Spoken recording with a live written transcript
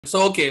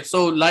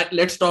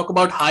Let's talk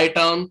about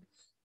Hightown.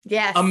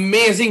 Yes.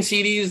 Amazing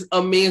series,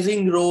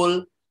 amazing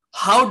role.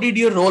 How did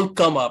your role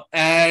come up,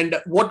 and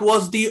what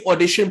was the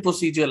audition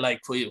procedure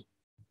like for you?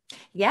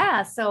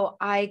 Yeah, so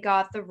I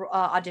got the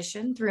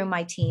audition through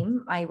my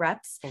team, my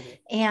reps. Okay.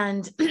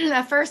 And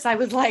at first I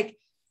was like,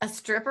 a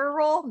stripper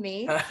role,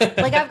 me?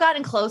 Like I've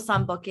gotten close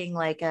on booking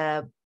like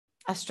a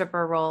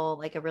stripper role,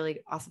 like a really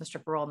awesome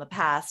stripper role in the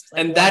past.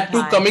 Like And that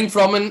too coming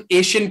from an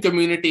Asian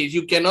community.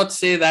 You cannot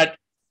say that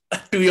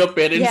to your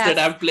parents that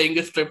I'm playing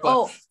a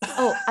stripper.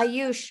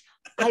 Ayush,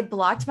 I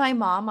blocked my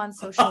mom on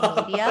social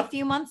media a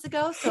few months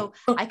ago so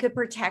I could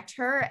protect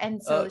her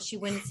and so she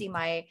wouldn't see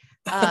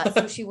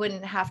so she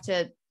wouldn't have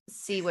to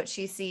see what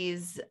she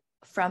sees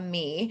from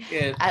me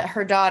at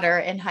her daughter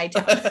in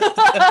Hightown.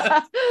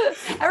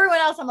 Everyone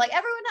else, I'm like,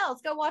 everyone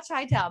else, go watch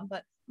Hightown.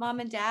 But mom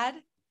and dad,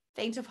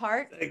 faint of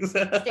heart,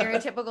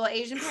 stereotypical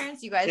Asian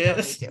parents, you guys don't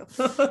need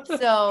to.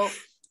 So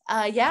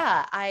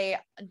I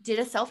did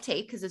a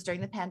self-tape because it's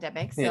during the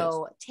pandemic.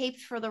 So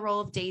taped for the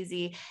role of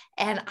Daisy.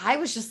 And I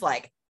was just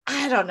like,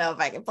 I don't know if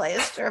I can play a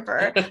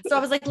stripper. So I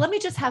was like, let me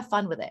just have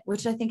fun with it,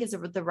 which I think is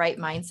the right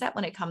mindset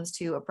when it comes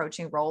to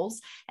approaching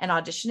roles and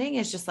auditioning.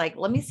 Is just like,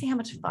 let me see how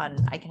much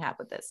fun I can have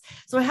with this.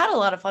 So I had a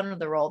lot of fun with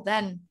the role.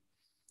 Then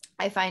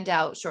I find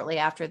out shortly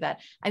after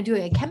that I'm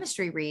doing a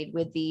chemistry read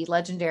with the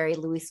legendary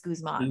Luis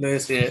Guzman.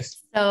 Yes.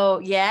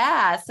 So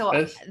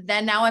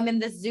then now I'm in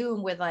this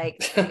Zoom with like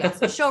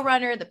the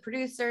showrunner, the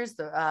producers,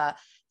 the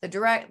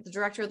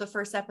director of the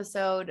first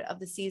episode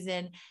of the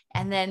season,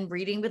 and then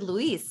reading with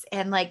Luis.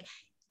 And like,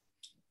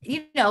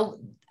 you know,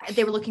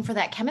 they were looking for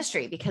that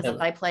chemistry because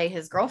I play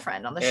his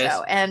girlfriend on the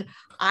show. And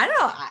I don't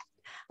know,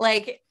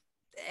 like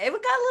it got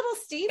a little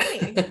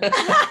steamy.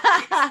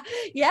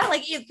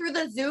 Like through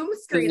the Zoom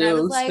screen, I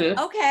was like,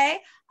 okay,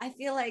 I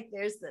feel like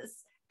there's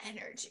this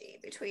energy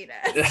between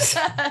us.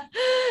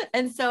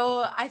 And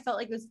so I felt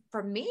like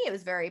for me, it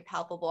was very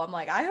palpable. I'm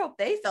like, I hope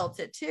they felt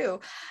it too.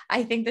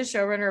 I think the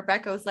showrunner,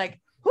 Rebecca, was like,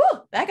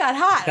 whew, that got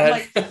hot. I'm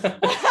like,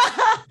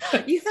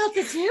 you felt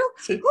it too?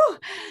 Whew.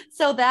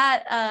 So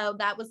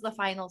that was the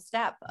final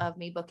step of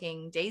me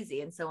booking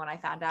Daisy. And so when I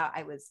found out,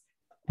 I was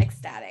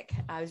ecstatic.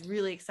 I was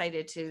really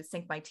excited to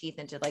sink my teeth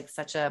into like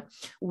such a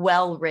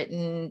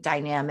well-written,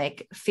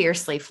 dynamic,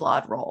 fiercely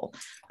flawed role.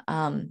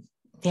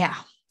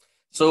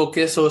 So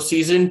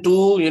season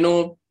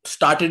 2,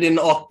 started in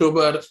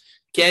October.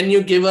 Can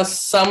you give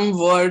us some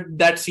word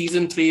that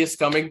season 3 is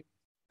coming?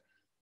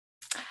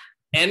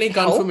 Any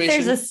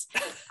confirmation?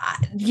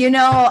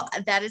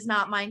 That is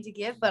not mine to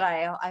give, but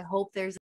I hope there's